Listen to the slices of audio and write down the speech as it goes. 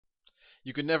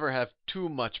you can never have too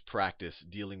much practice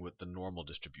dealing with the normal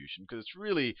distribution because it's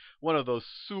really one of those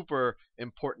super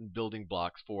important building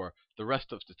blocks for the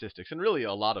rest of statistics and really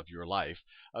a lot of your life.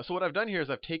 So what I've done here is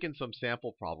I've taken some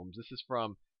sample problems. This is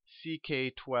from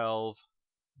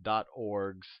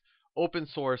ck12.org's open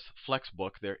source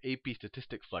flexbook, their AP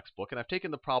Statistics flexbook, and I've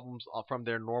taken the problems from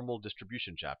their normal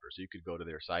distribution chapter. So you could go to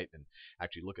their site and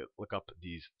actually look up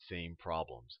these same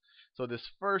problems. So this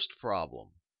first problem,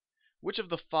 which of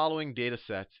the following data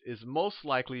sets is most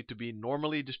likely to be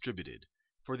normally distributed?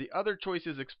 For the other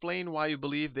choices, explain why you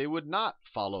believe they would not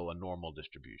follow a normal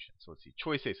distribution. So let's see,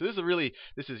 choice A. So this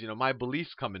is my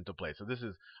beliefs come into play. So this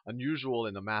is unusual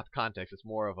in the math context. It's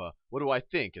more of a what do I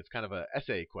think? It's kind of an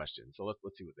essay question. So let's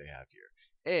see what they have here.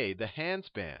 A, the hand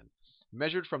span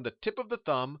measured from the tip of the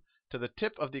thumb to the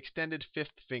tip of the extended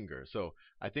fifth finger. So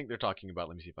I think they're talking about.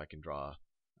 Let me see if I can draw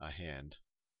a hand.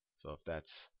 So if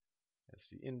that's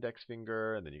the index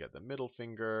finger, and then you got the middle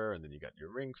finger, and then you got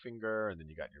your ring finger, and then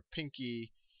you got your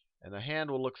pinky. And the hand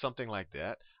will look something like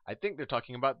that. I think they're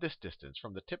talking about this distance,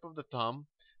 from the tip of the thumb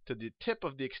to the tip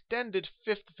of the extended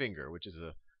fifth finger, which is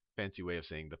a fancy way of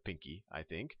saying the pinky, I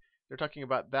think. They're talking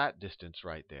about that distance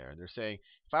right there. And they're saying,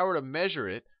 if I were to measure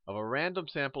it of a random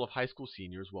sample of high school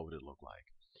seniors, what would it look like?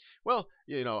 Well,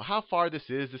 how far this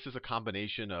is a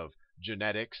combination of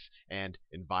genetics and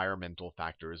environmental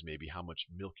factors, maybe how much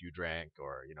milk you drank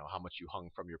or, how much you hung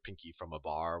from your pinky from a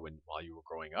bar while you were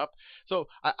growing up. So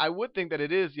I would think that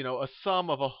it is, a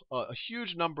sum of a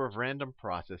huge number of random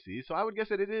processes. So I would guess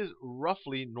that it is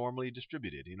roughly normally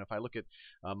distributed. If I look at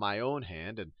my own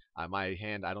hand, and my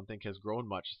hand I don't think has grown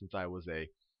much since I was a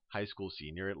high school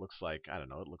senior. It looks like, I don't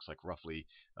know, it looks like roughly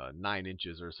 9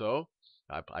 inches or so.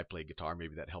 I play guitar.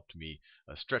 Maybe that helped me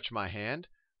stretch my hand.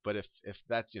 But if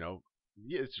that's,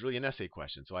 it's really an essay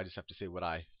question. So I just have to say what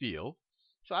I feel.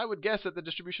 So I would guess that the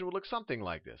distribution would look something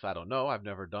like this. I don't know. I've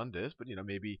never done this. But,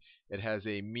 maybe it has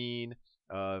a mean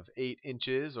of 8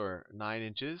 inches or 9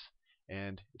 inches.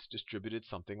 And it's distributed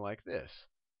something like this.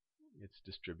 It's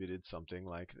distributed something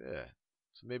like this.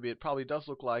 So maybe it probably does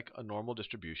look like a normal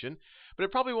distribution, but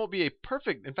it probably won't be a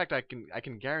perfect. In fact, I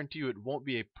can guarantee you it won't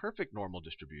be a perfect normal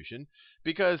distribution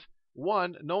because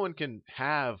one, no one can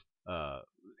have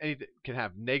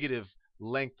negative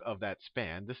length of that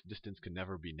span. This distance can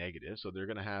never be negative, so they're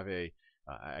going to have a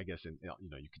I guess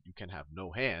you can have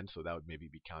no hand, so that would maybe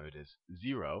be counted as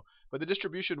 0. But the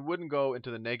distribution wouldn't go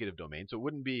into the negative domain, so it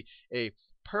wouldn't be a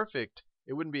perfect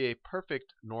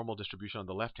normal distribution on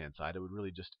the left-hand side. It would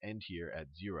really just end here at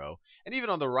 0. And even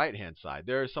on the right-hand side,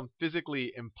 there are some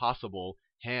physically impossible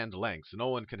hand lengths. No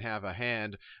one can have a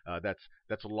hand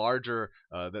that's larger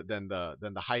than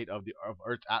the height of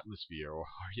Earth's atmosphere, or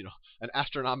an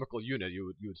astronomical unit.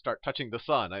 You would start touching the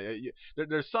sun.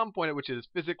 There's some point at which it is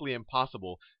physically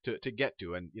impossible to get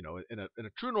to. And in a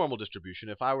true normal distribution,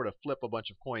 if I were to flip a bunch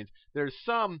of coins, there's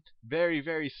some very,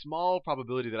 very small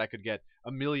probability that I could get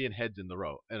a million heads in a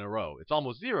row. It's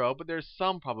almost 0, but there's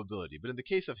some probability. But in the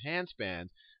case of hand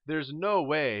spans, there's no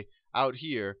way out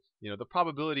here. The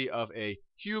probability of a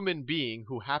human being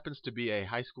who happens to be a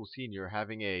high school senior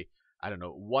having a, I don't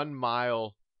know, 1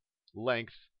 mile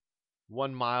length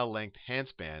hand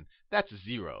span, that's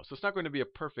 0. So it's not going to be a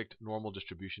perfect normal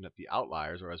distribution at the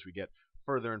outliers or as we get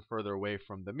further and further away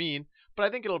from the mean. But I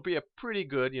think it'll be a pretty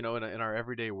good, in our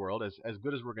everyday world, as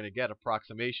good as we're going to get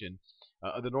approximation.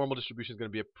 The normal distribution is going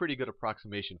to be a pretty good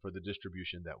approximation for the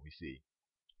distribution that we see.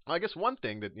 I guess one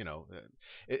thing that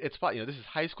it's this is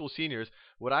high school seniors.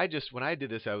 When I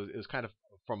did this, it was kind of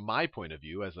from my point of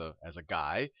view as a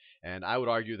guy, and I would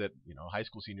argue that high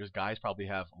school seniors, guys probably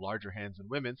have larger hands than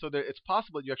women, so it's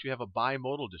possible that you actually have a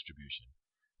bimodal distribution.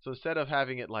 So instead of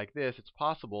having it like this, it's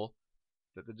possible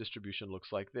that the distribution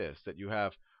looks like this: that you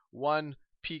have one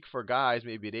peak for guys,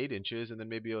 maybe at 8 inches, and then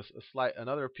maybe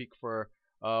another peak for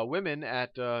women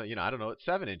at I don't know, at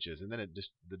 7 inches, and then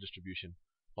the distribution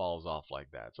falls off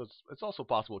like that. So it's also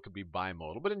possible it could be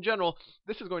bimodal. But in general,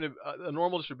 this is going to a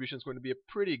normal distribution is going to be a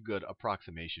pretty good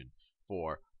approximation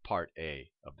for part A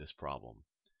of this problem.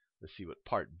 Let's see what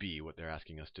part B, what they're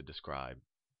asking us to describe.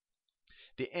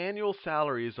 The annual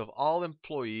salaries of all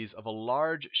employees of a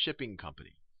large shipping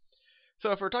company.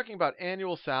 So if we're talking about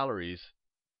annual salaries,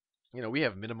 we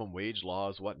have minimum wage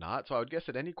laws, whatnot. So I would guess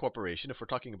that any corporation, if we're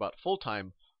talking about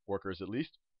full-time workers at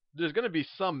least, there's going to be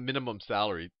some minimum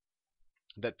salary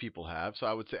that people have. So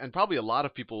I would say, and probably a lot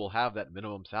of people will have that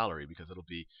minimum salary because it'll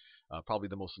be probably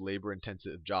the most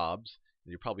labor-intensive jobs.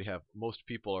 And you probably have most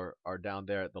people are down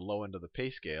there at the low end of the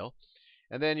pay scale.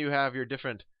 And then you have your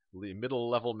different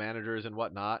middle-level managers and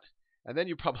whatnot. And then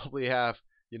you probably have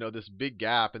this big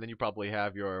gap. And then you probably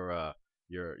have your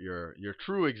your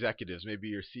true executives, maybe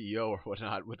your CEO or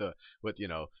whatnot, with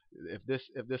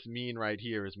if this mean right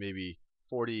here is maybe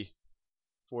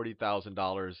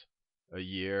 $40,000 a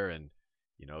year, and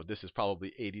this is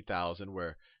probably 80,000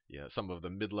 where some of the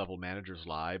mid-level managers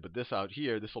lie, but this out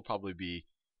here, this will probably be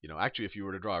actually, if you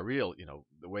were to draw a real,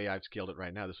 the way I've scaled it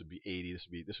right now, this would be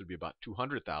 80. This would be about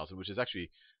 200,000, which is actually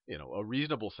a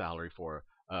reasonable salary for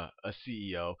a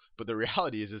CEO. But the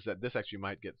reality is that this actually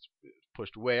might get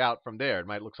pushed way out from there. It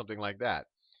might look something like that.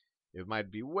 It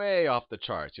might be way off the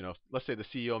charts. Let's say the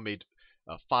CEO made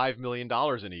 $5 million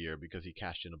in a year because he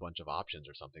cashed in a bunch of options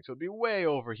or something. So it'd be way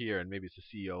over here, and maybe it's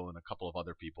the CEO and a couple of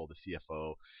other people, the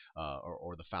CFO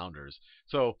or the founders.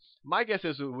 So my guess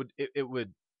is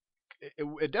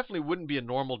it definitely wouldn't be a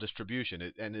normal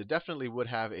distribution, and it definitely would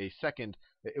have a second.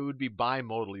 It would be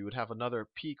bimodal. You would have another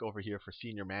peak over here for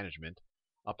senior management,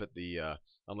 up at the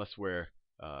unless we're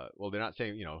well, they're not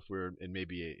saying if we're in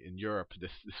maybe in Europe,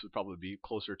 this would probably be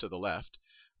closer to the left,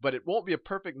 but it won't be a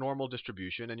perfect normal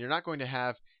distribution, and you're not going to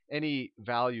have any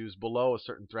values below a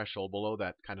certain threshold, below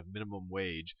that kind of minimum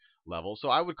wage level. So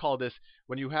I would call this,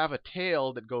 when you have a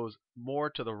tail that goes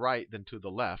more to the right than to the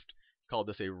left, call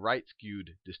this a right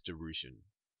skewed distribution.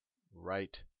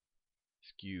 Right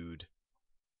skewed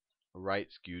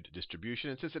distribution.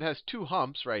 And since it has two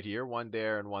humps right here, one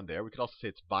there and one there, we could also say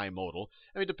it's bimodal.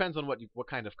 I mean, it depends on what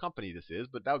kind of company this is,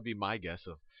 but that would be my guess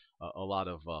of a lot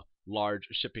of large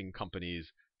shipping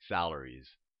companies' salaries.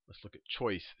 Let's look at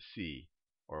choice C,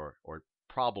 or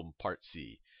problem part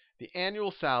C. The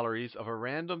annual salaries of a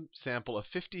random sample of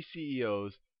 50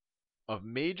 CEOs of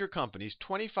major companies,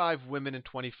 25 women and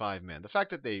 25 men. The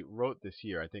fact that they wrote this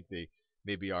here, I think they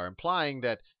maybe are implying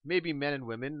that maybe men and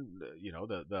women,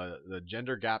 the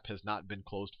gender gap has not been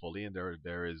closed fully, and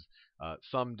there is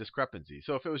some discrepancy.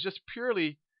 So if it was just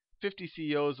purely 50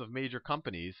 CEOs of major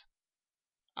companies,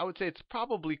 I would say it's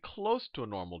probably close to a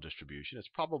normal distribution. It's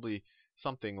probably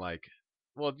something like,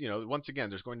 well, once again,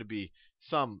 there's going to be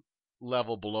some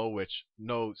level below which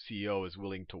no CEO is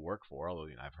willing to work for, although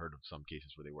I've heard of some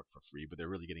cases where they work for free, but they're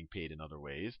really getting paid in other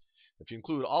ways. If you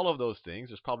include all of those things,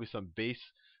 there's probably some base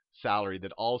salary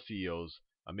that all CEOs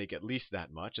make at least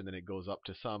that much, and then it goes up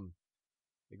to some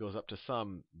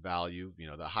value,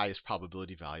 the highest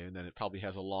probability value, and then it probably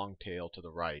has a long tail to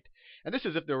the right. And this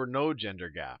is if there were no gender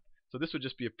gap. So this would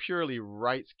just be a purely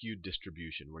right skewed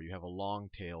distribution where you have a long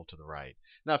tail to the right.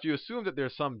 Now, if you assume that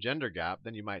there's some gender gap,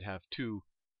 then you might have two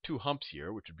humps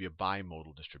here, which would be a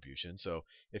bimodal distribution. So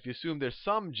if you assume there's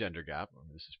some gender gap,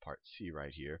 this is part C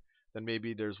right here, then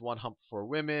maybe there's one hump for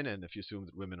women, and if you assume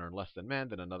that women earn less than men,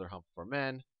 then another hump for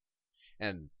men.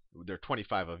 And there are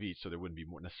 25 of each, so there wouldn't be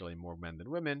necessarily more men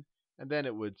than women. And then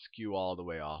it would skew all the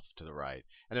way off to the right.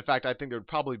 And in fact, I think there would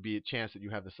probably be a chance that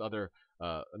you have this other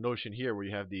notion here where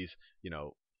you have these,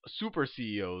 super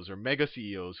CEOs or mega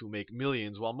CEOs who make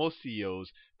millions, while most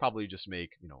CEOs probably just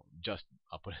make,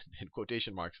 I'll put it in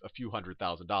quotation marks, a few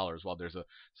 $100,000, while there's a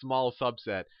small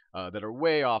subset that are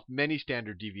way off, many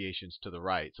standard deviations to the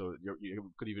right. So it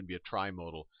could even be a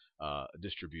trimodal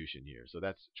distribution here. So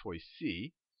that's choice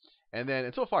C.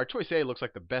 And so far, choice A looks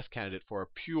like the best candidate for a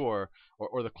pure,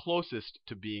 or the closest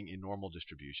to being a normal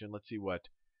distribution. Let's see what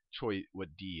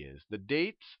D is. The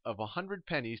dates of 100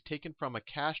 pennies taken from a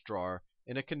cash drawer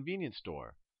in a convenience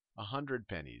store. 100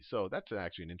 pennies. So that's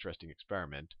actually an interesting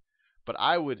experiment. But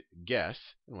I would guess,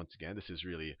 and once again, this is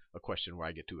really a question where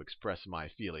I get to express my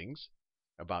feelings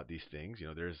about these things.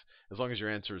 As long as your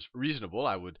answer is reasonable,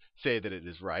 I would say that it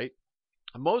is right.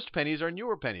 Most pennies are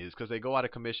newer pennies because they go out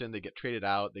of commission, they get traded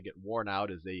out, they get worn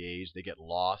out as they age, they get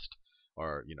lost,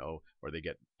 or they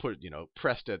get put,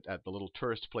 pressed at the little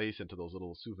tourist place into those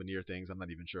little souvenir things. I'm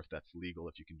not even sure if that's legal,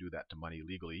 if you can do that to money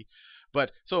legally.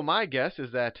 But so my guess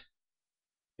is that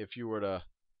if you were to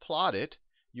plot it,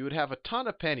 you would have a ton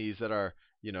of pennies that are,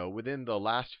 within the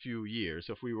last few years.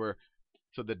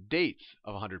 So the dates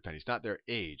of 100 pennies, not their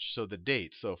age. So the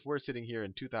dates. So if we're sitting here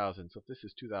in 2000, so if this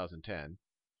is 2010,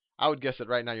 I would guess that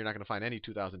right now you're not going to find any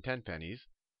 2010 pennies,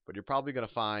 but you're probably going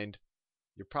to find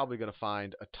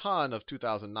a ton of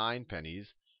 2009 pennies,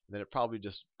 and then it probably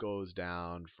just goes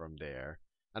down from there.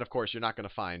 And of course, you're not going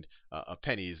to find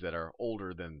pennies that are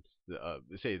older than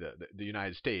say the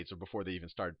United States, or before they even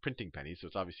started printing pennies. So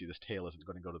it's obviously this tail isn't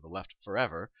going to go to the left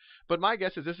forever. But my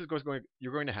guess is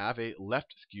you're going to have a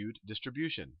left skewed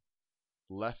distribution.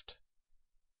 Left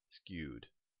skewed,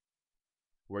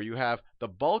 where you have the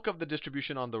bulk of the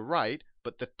distribution on the right,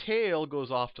 but the tail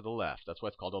goes off to the left. That's why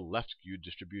it's called a left skewed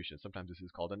distribution. Sometimes this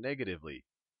is called a negatively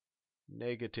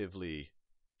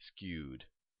skewed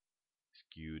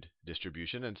skewed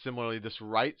distribution. And similarly, this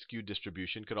right skewed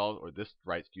distribution could all, or this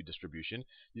right skewed distribution,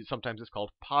 sometimes it's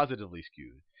called positively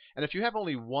skewed. And if you have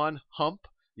only one hump,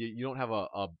 you don't have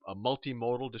a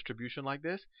multimodal distribution like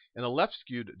this. In a left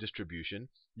skewed distribution,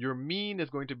 your mean is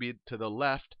going to be to the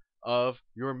left of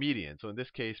your median. So in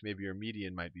this case, maybe your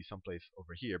median might be someplace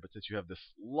over here. But since you have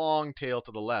this long tail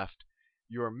to the left,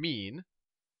 your mean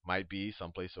might be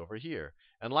someplace over here.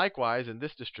 And likewise, in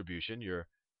this distribution, your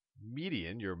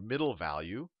median, your middle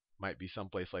value, might be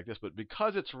someplace like this. But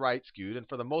because it's right skewed, and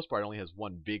for the most part it only has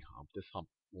one big hump, this hump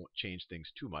won't change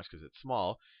things too much because it's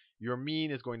small, your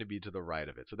mean is going to be to the right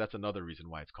of it. So that's another reason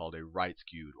why it's called a right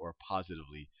skewed or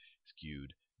positively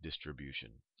skewed distribution.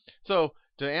 So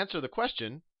to answer the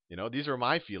question, these are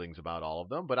my feelings about all of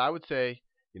them, but I would say,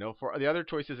 for the other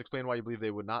choices, explain why you believe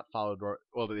they would not follow.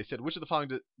 Well, they said which of the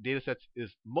following data sets is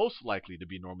most likely to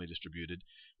be normally distributed.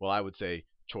 Well, I would say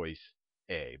choice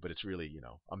A, but it's really,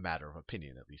 a matter of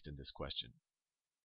opinion, at least in this question.